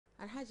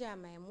Alhaja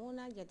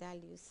Maimuna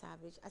Jadali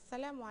Savage.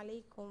 Assalamu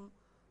alaikum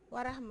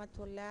wa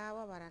rahmatullah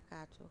wa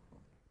barakatuh.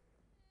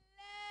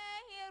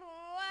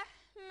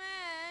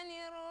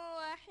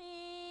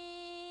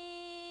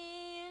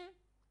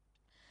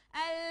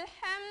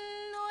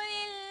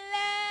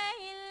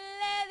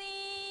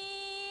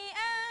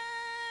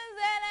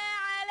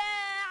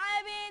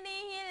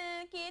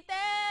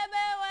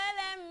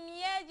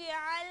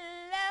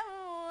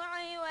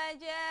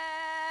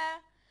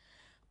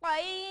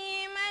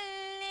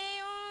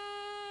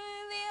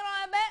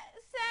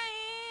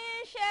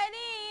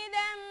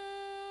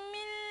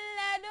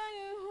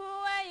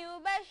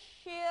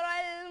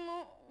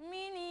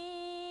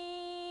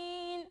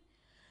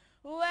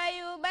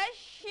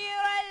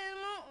 ويبشر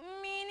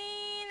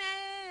المؤمنين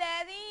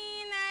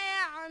الذين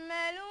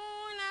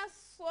يعملون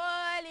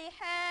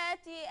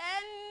الصالحات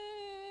أن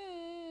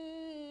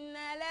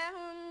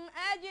لهم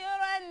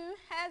أجرا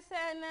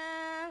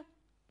حسنا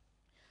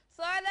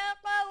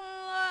صدق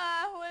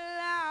الله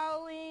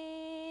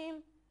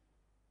العظيم.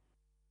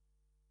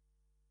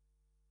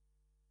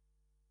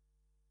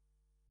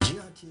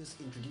 Grts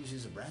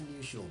introduces a brand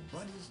new show,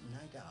 Buddies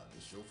Night Out,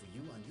 the show for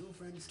you and your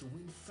friends to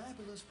win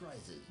fabulous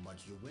prizes. But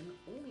you win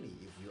only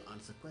if you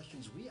answer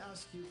questions we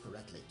ask you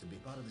correctly. To be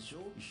part of the show,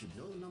 you should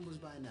know the numbers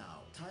by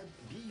now. Type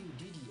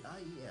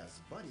BUDDIES,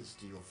 Buddies,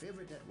 to your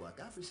favorite network,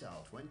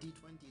 AfriCell 2020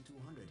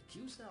 200,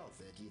 QCell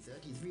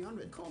 30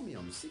 300,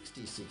 Chromium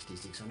 60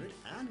 600,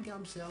 and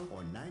Gamcell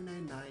or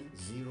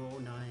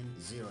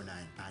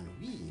 9990909, and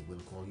we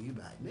will call you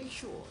back. Make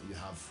sure you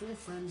have 4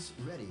 friends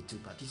ready to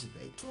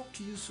participate. Talk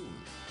to you soon.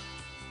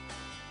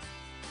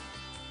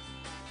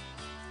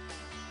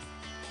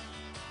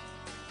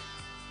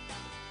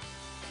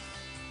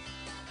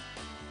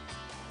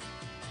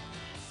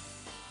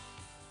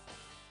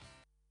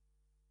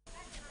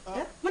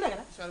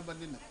 Sal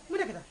bandina.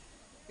 Muda kita.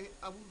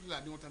 Abu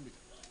la di otambita.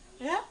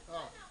 Ya?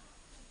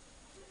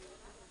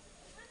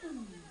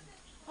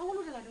 Awal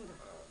udah lah udah.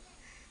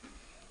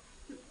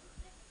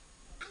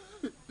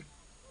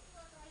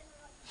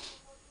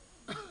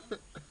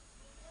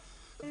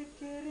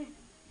 Kere.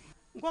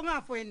 Ngo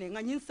nga foyne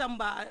nga nyin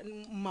samba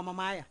mama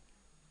maya.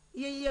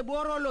 Ye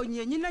borolo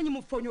nye nyina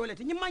nyimu fonyole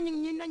te nyima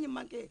nyina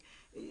nyima ke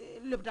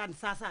lebdan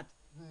sasat.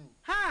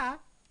 Ha?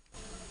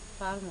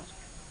 Farma.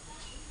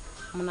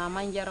 Muna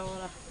manjara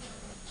wala.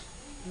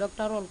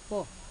 Doktorol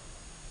ko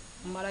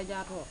mbala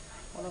jaato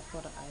wala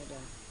fota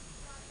ayden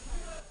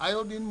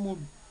Ayodin mu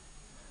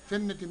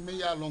fenneti me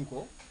ya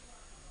lonko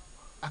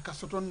aka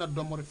soton na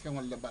domore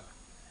fengol le bala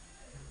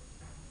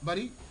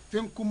bari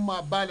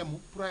fenkumma balemu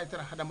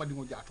propriétaire hadama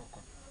dingo jaato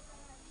kon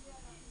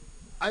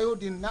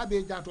ayodin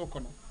nabe jaato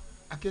kono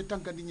ake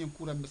tankandi nyen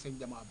kuram mesen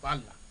jama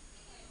balla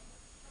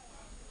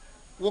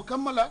wo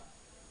kamala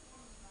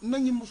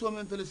nanyi muso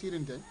men fele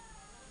sirinte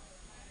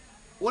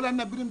wala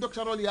na birin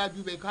doctorol ya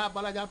jube ka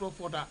bala jaato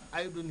fota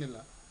ayodin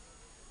la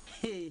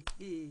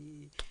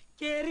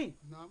Keri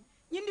nam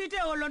nyindi te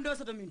o londo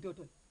soto min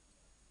toto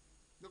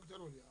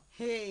doctorol ya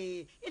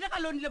ita ka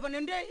londi le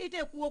bonende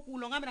ite kuwo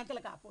kulo ngamira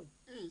kala ka foy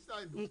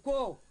sai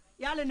nko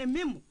yale ne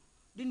mimu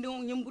dindo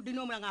nyimbu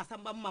dino nga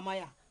samba mama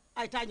ya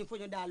ay tañi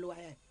fonyo dalu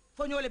ay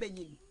fonyo le be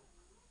nyini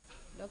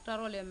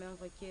doctorol e men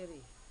fo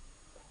keri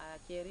a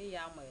keri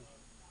ya moy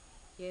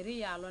keri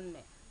ya lonne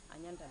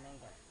anyanta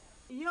mengal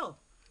yo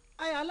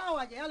ay ala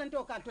waje yale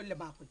to kan tolle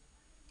makoy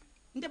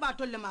nde ba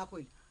tolle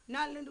makoy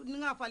nal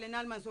nga fale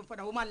nal man so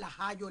fada wuma la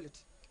hajolet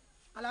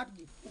ala to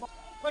di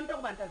kon to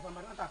ban telefon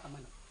ban ata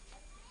kamana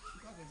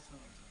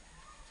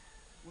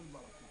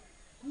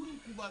kuru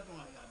kuba to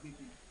ya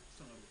bebi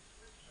sangaro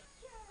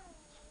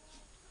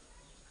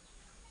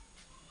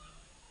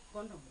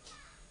kon to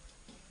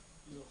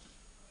yo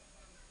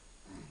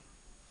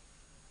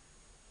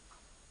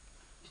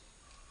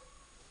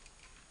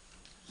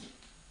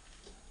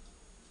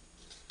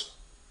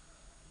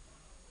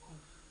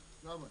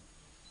Naman.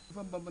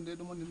 Ifam bambande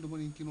do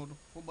mon kino do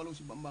fo balo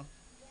si bambang.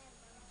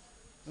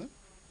 Hein?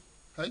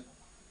 Hay?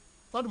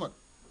 Fatuma.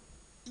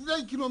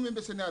 Ida kino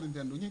membe senari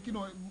ndendo, nyi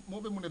kino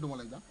mo be mun do mo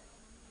la ja.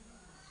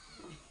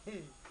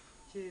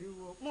 chéri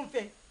wo mum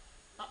fe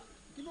Ah,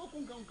 kino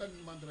kun kan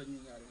mandra nyi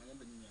nyaari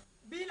yanda nyi nyaari.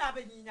 bi la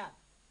be nyinya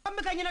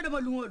ambe ka nyina do ma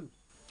lungolu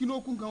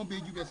Kino kun kan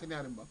be jube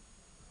senari mba.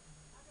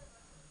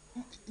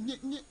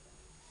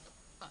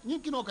 Nyi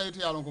kino kayete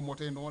yalon ko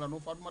mote ndo wala no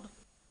Fatuma da.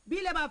 bi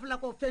le ba fla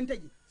ko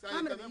fenteji Sai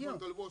ka men fon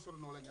tol bo soro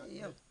no la nyaari.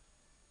 yo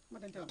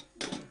madanta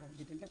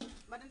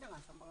madanta nga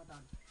samba ka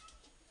tan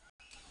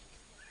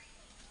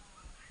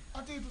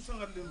Ate itu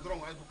sangat len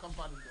drong ay ko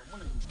campagne do mo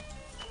na.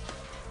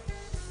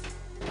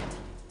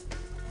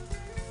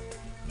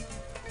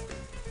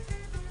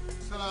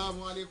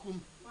 Assalamu alaikum.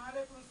 wa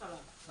alaikum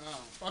salam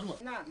Ah, Fatuma.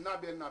 Na. Na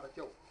be na da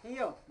kew.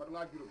 yo Ba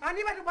nga juro.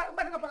 ani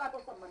ba nga pala ko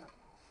kon mana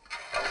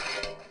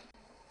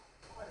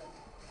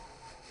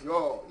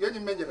Yo, yenyi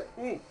menje de.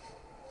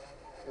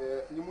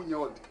 Ni mu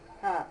ñewal.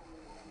 ha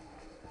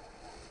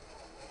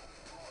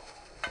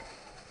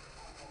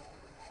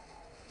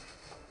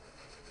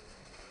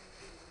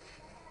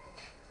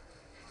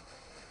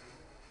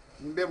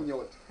Ni be mu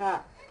ñewal.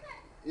 ha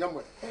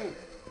Yamwe.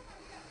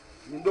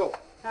 ndo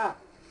ha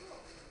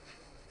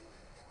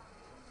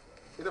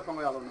ida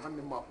fanga yalo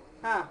hande ma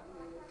ha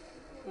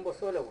mbo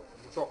sole wo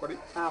sokodi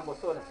ha mbo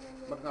sole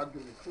mat nga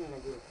jurni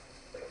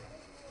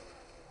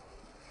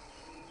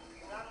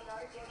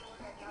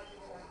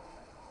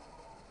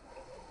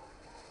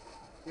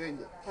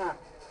yenja ha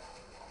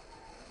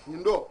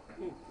ndo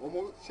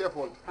omo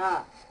chefol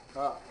ha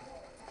ha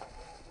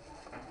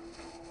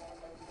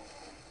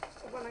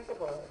bana ko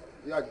ba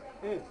yaji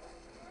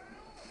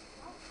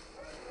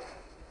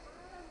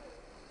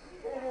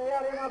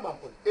yare ma ba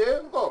ko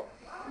ko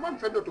man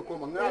fendo to ko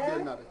ma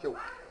ngabe na da cew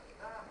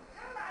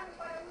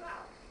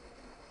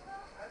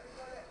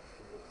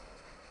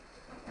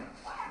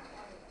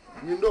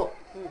ndo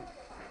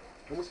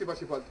omo siba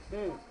sifal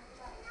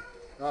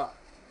ha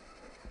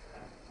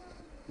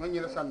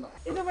nganyira sanna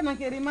ida bana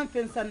ke man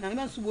fen sanna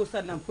man subo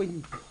sanna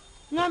fanyi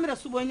ngamira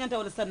subo nyanta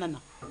wala sanna na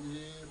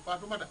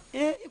fatumata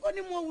iko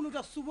ni mo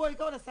wuluta subo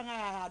iko wala sanga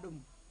ya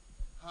dum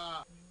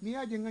ha ni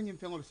yaje nganyim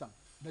fengol sang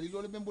dari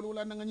lolu bembul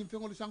wala na nganyim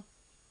fengol sang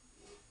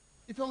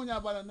ifengo nya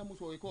bala na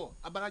muso ko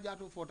abara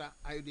jato fota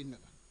ayudin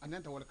naka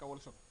ananta wala ka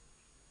wala so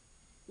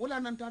wala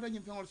nan tata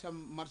nyim fengol sam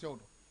marché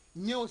odo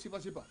ñew sipa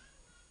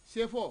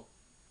sefo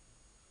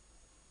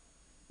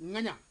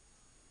nganya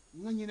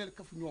nganyinel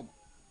kafu ñoma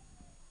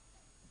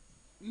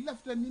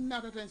lafta nin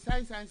nata tan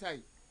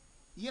say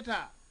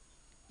yeta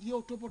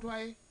yow topoto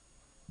ay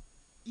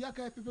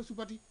yaka pepe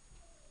supati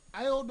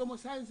ayo domo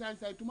say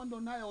tumando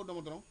na ayo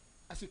domo don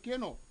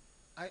asikeno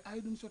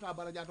ay dum sota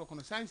bala jato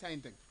kono say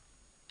teng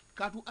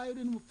katu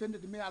ayode mu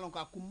fendete me alon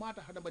ka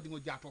kumata hada badingo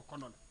jato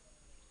kono la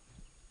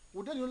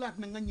wudal yo lat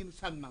na nganyinu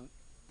sannan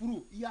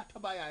puru ya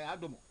tabaya ya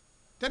domo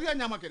tariya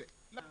nyama kede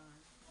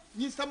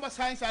ni samba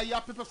say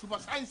ya pepe suba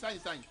say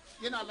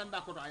yena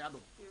landa ko to ya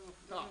domo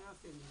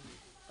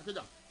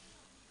akija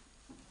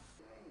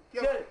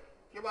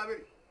ke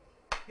babiri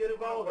kere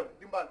bawo ko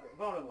dimbal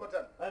bawo ko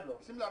tan aydo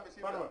bismillah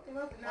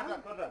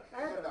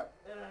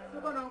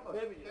kotan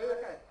baby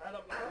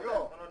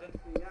yo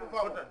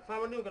kotan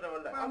fama ni ko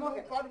dawal da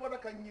fadu wada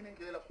kan nyinin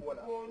ke la ko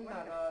wala ko na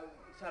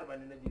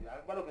sarbani na jiga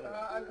balo ko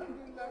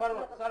alhamdulillah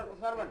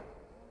sarbani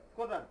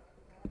kotan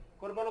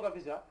ko balo ka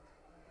fisa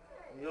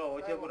yo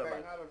o ce ko da ba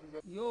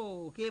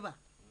yo keba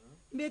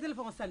mbe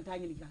telephone santa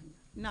ngi ganya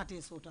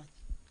nate sota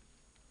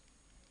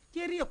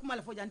keri ko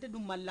mala fo jante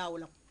dum man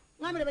lawla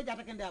ngamere be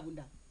jata kende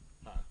abunda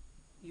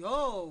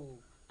yo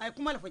ay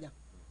kuma la fo jam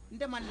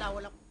nde man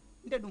lawla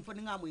nde dum fo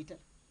nga moyta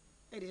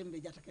e de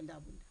mbe jata kende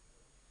abunda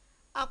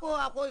ako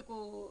ko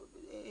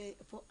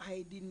fo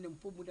ay dinnem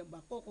fo mu dem ba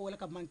ko wala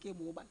ka manke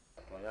mo bal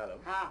to yala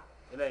ha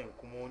ila yin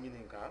kumo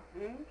nyinin ka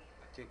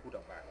ce ku da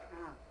ba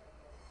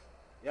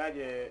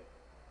yaje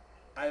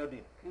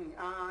iodine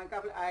ka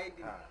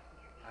iodine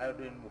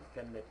iodine mu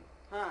fenneti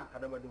ha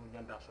hada ma dum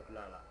nyanda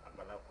sotla la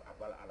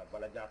abala ala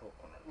bala jato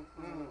kono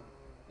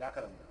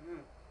yakaram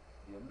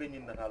yo mbe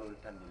nyin natalol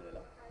tandile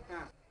la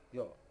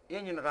yo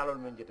e nyin natalol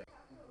men jete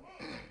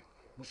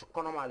musu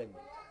konoma le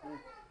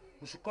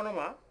musu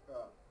konoma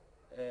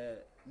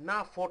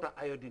na fota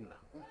iodine la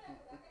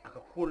aka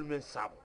kol men sabo